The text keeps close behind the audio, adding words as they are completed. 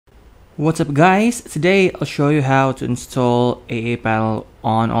What's up guys, today I'll show you how to install aaPanel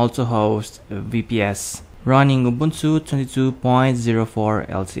on UltaHost VPS running Ubuntu 22.04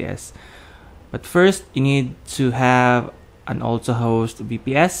 LTS. But first you need to have an UltaHost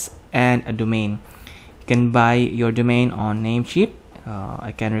VPS and a domain. You can buy your domain on Namecheap.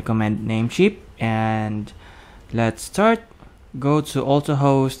 I can recommend Namecheap, and let's start. Go to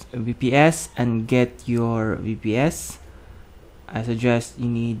UltaHost VPS and get your VPS. I suggest you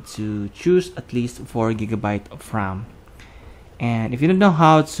need to choose at least 4 GB of RAM. And if you don't know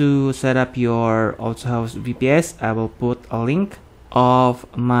how to set up your UltaHost VPS, I will put a link of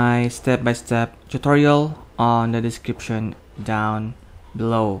my step-by-step tutorial on the description down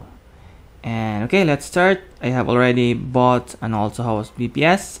below. And okay, let's start. I have already bought an UltaHost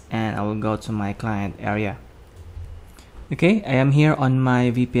VPS and I will go to my client area. Okay, I am here on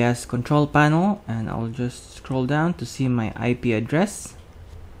my VPS control panel and I'll just scroll down to see my IP address.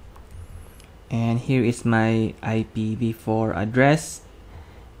 And here is my IPv4 address.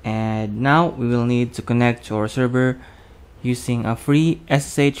 And now we will need to connect to our server using a free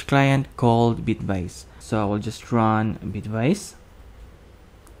SSH client called Bitwise. So I will just run Bitwise.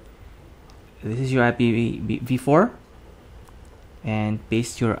 This is your IPv4 and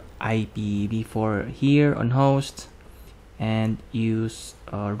paste your IPv4 here on host. And use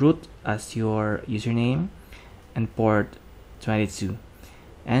root as your username and port 22,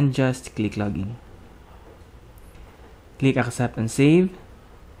 and just click login. Click accept and save.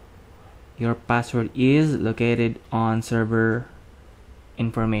 Your password is located on server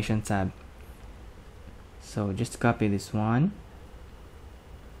information tab, so just copy this one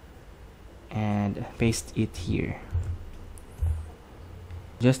and paste it here.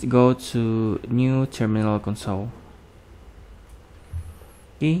 Just go to new terminal console.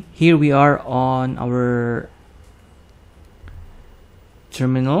 Okay, here we are on our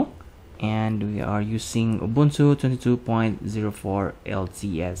terminal and we are using Ubuntu 22.04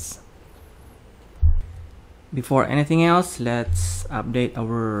 LTS. Before anything else, let's update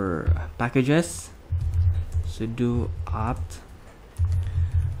our packages. Sudo apt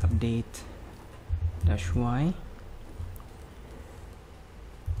update -y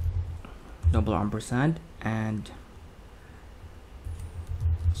 $& and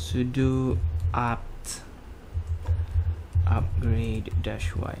sudo apt upgrade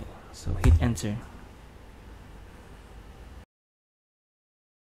 -y. So hit enter.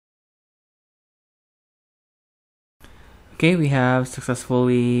 Okay, we have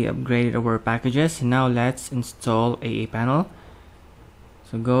successfully upgraded our packages. Now let's install aaPanel.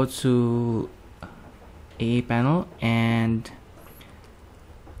 So go to aaPanel and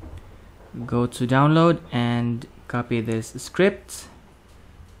go to download and copy this script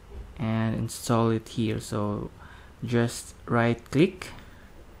and install it here. So just right click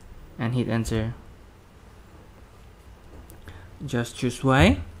and hit enter. Just choose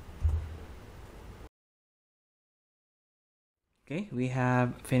Y. Okay, we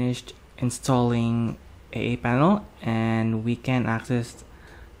have finished installing aaPanel and we can access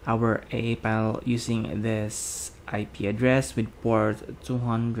our aaPanel using this IP address with port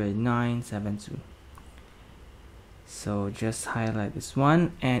 209.72. So just highlight this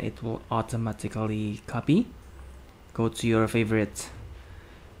one and it will automatically copy. Go to your favorite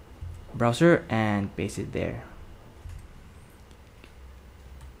browser and paste it there.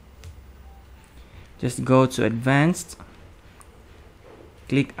 Just go to advanced,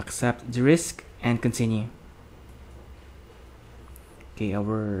 click accept the risk and continue. Okay,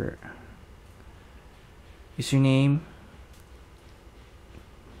 our username.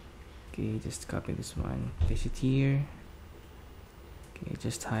 Okay, just copy this one, paste it here. Okay,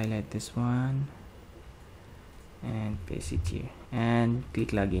 just highlight this one and paste it here and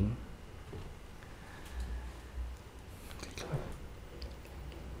click login.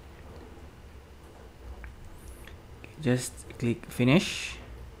 Okay, just click finish.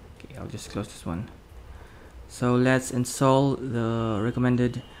 Okay, I'll just close this one. So let's install the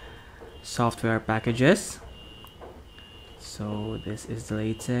recommended software packages. So this is the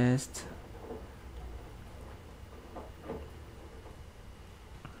latest.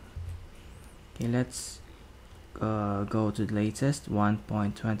 Okay, let's go to the latest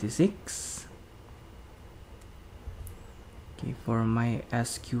 1.26. Okay, for my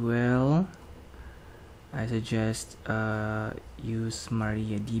SQL, I suggest use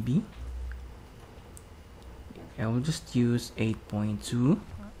MariaDB. I will just use 8.2.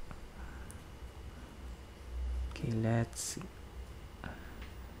 Okay, let's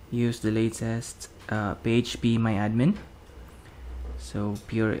use the latest PHP MyAdmin. So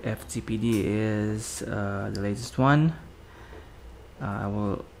pure FTPD is the latest one. I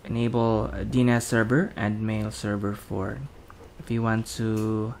will enable a DNS server and mail server for if you want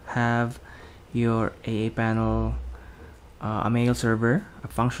to have your aaPanel a mail server, a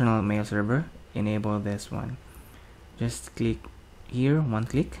functional mail server. Enable this one. Just click here, one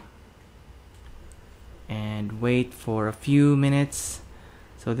click, and wait for a few minutes.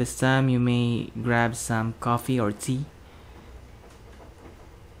 So this time you may grab some coffee or tea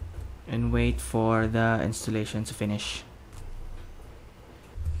and wait for the installation to finish.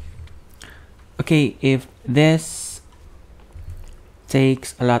 Okay, if this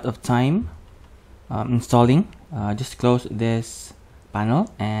takes a lot of time installing, just close this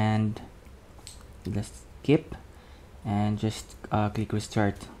panel and just skip and just click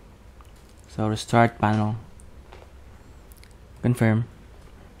restart. So restart panel, confirm.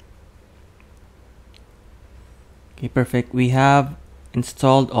 Okay, perfect. We have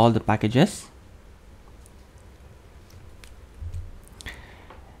installed all the packages.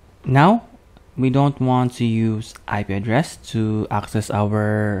 Now we don't want to use IP address to access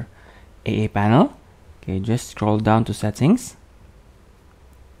our aaPanel. Okay, just scroll down to settings.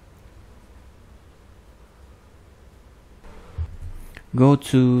 Go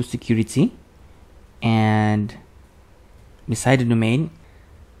to security, and beside the domain,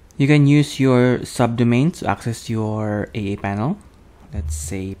 you can use your subdomain to access your aaPanel. Let's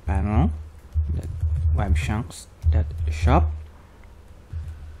say panel.webchunks.shop.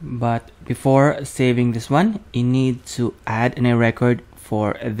 But before saving this one, you need to add a record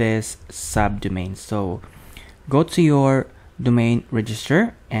for this subdomain. So go to your domain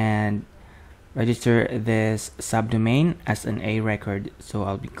register and register this subdomain as an A record. So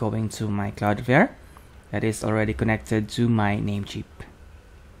I'll be going to my Cloudflare that is already connected to my Namecheap.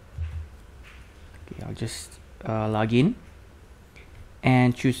 Okay, I'll just log in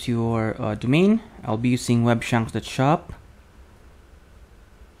and choose your domain. I'll be using webchunks.shop.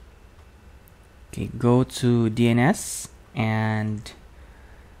 Okay, go to DNS and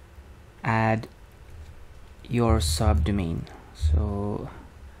add your subdomain. So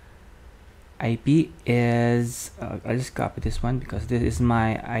IP is I'll just copy this one because this is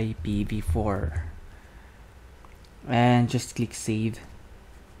my IPv4, and just click save.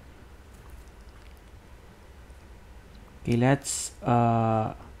 Okay, let's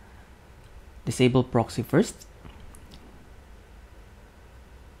disable proxy first,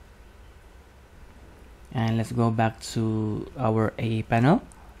 and let's go back to our aaPanel.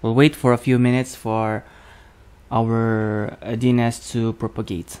 We'll wait for a few minutes for our DNS to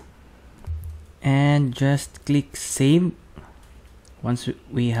propagate, and just click save. Once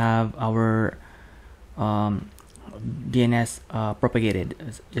we have our DNS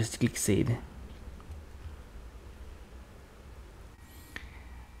propagated, just click save.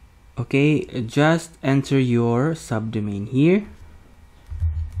 Okay, just enter your subdomain here,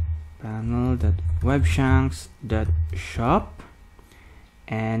 panel.webchunks.shop,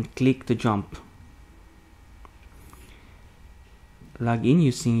 and click the jump. Log in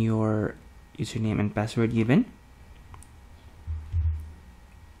using your username and password given.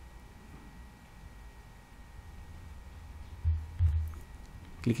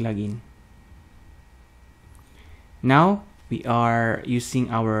 Click login. Now we are using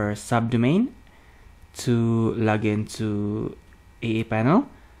our subdomain to log into aaPanel,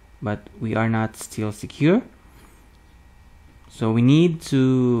 but we are not still secure. So we need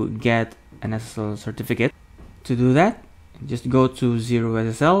to get an SSL certificate. To do that, just go to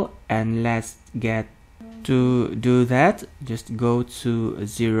 0SSL, and let's get to do that. Just go to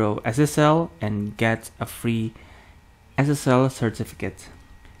 0SSL and get a free SSL certificate.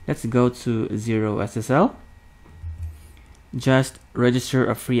 Let's go to 0SSL. Just register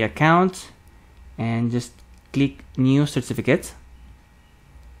a free account and just click new certificate.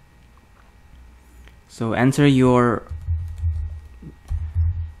 So enter your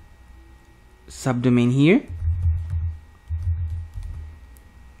subdomain here.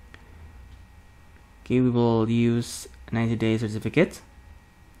 Okay, we will use 90-day certificate.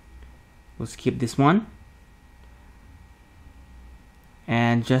 We'll skip this one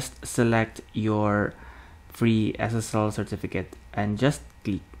and just select your free SSL certificate and just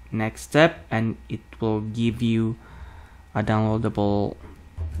click next step, and it will give you a downloadable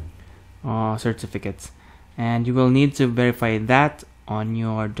certificate, and you will need to verify that on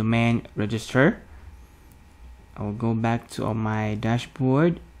your domain register. I'll go back to my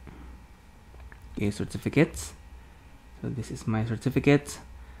dashboard. Okay, certificates. So this is my certificate.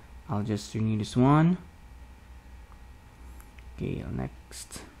 I'll just renew this one. Okay,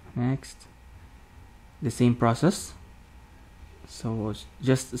 next. The same process. So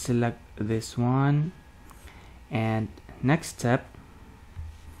just select this one, and next step,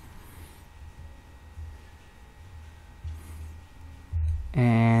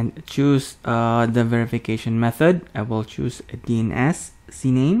 and choose the verification method. I will choose a DNS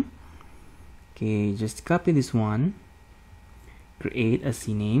CNAME. Okay, just copy this one, create a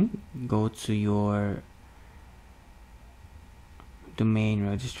CNAME, go to your domain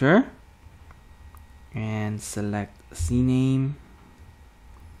register and select CNAME,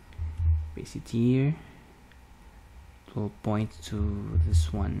 paste it here. It will point to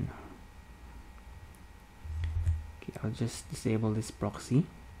this one. Okay, I'll just disable this proxy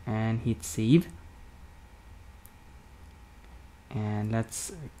and hit save, and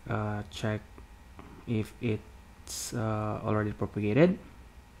let's check if it's already propagated.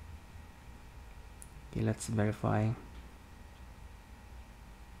 Okay, let's verify.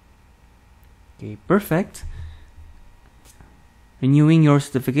 Okay, perfect. Renewing your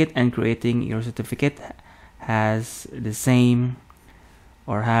certificate and creating your certificate has the same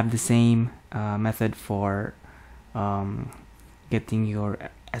or have the same method for getting your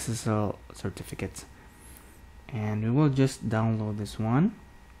SSL certificate. And we will just download this one.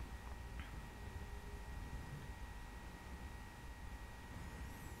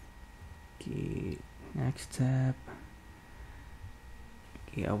 Okay, next step.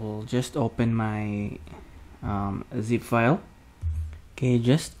 Okay, I will just open my zip file. Okay,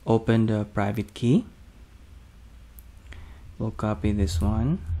 just open the private key. We'll copy this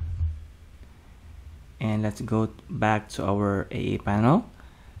one, and let's go back to our aaPanel.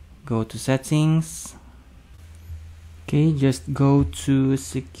 Go to settings. Okay, just go to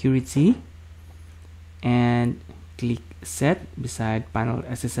security and click set beside panel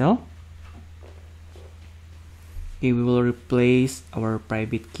SSL. Okay, we will replace our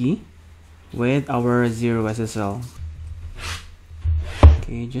private key with our 0 SSL.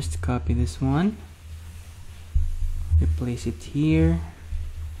 Okay, just copy this one, replace it here,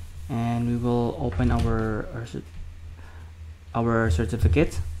 and we will open our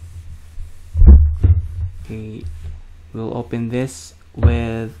certificate. Okay, we'll open this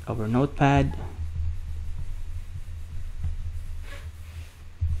with our notepad.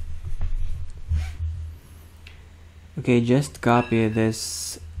 Okay, just copy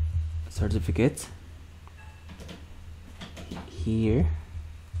this certificate here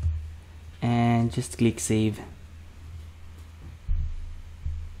and just click save.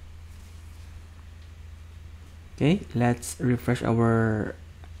 Okay, let's refresh our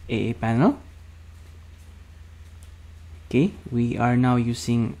aaPanel. Okay, we are now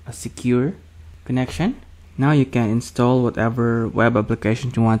using a secure connection. Now you can install whatever web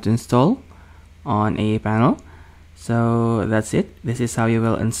application you want to install on aaPanel. So that's it. This is how you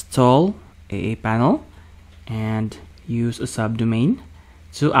will install aaPanel and use a subdomain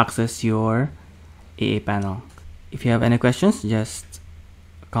to access your aaPanel. If you have any questions, just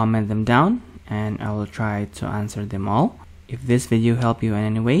comment them down and I will try to answer them all. If this video helped you in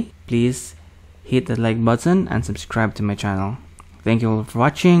any way, please hit the like button and subscribe to my channel. Thank you all for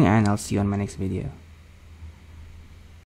watching, and I'll see you on my next video.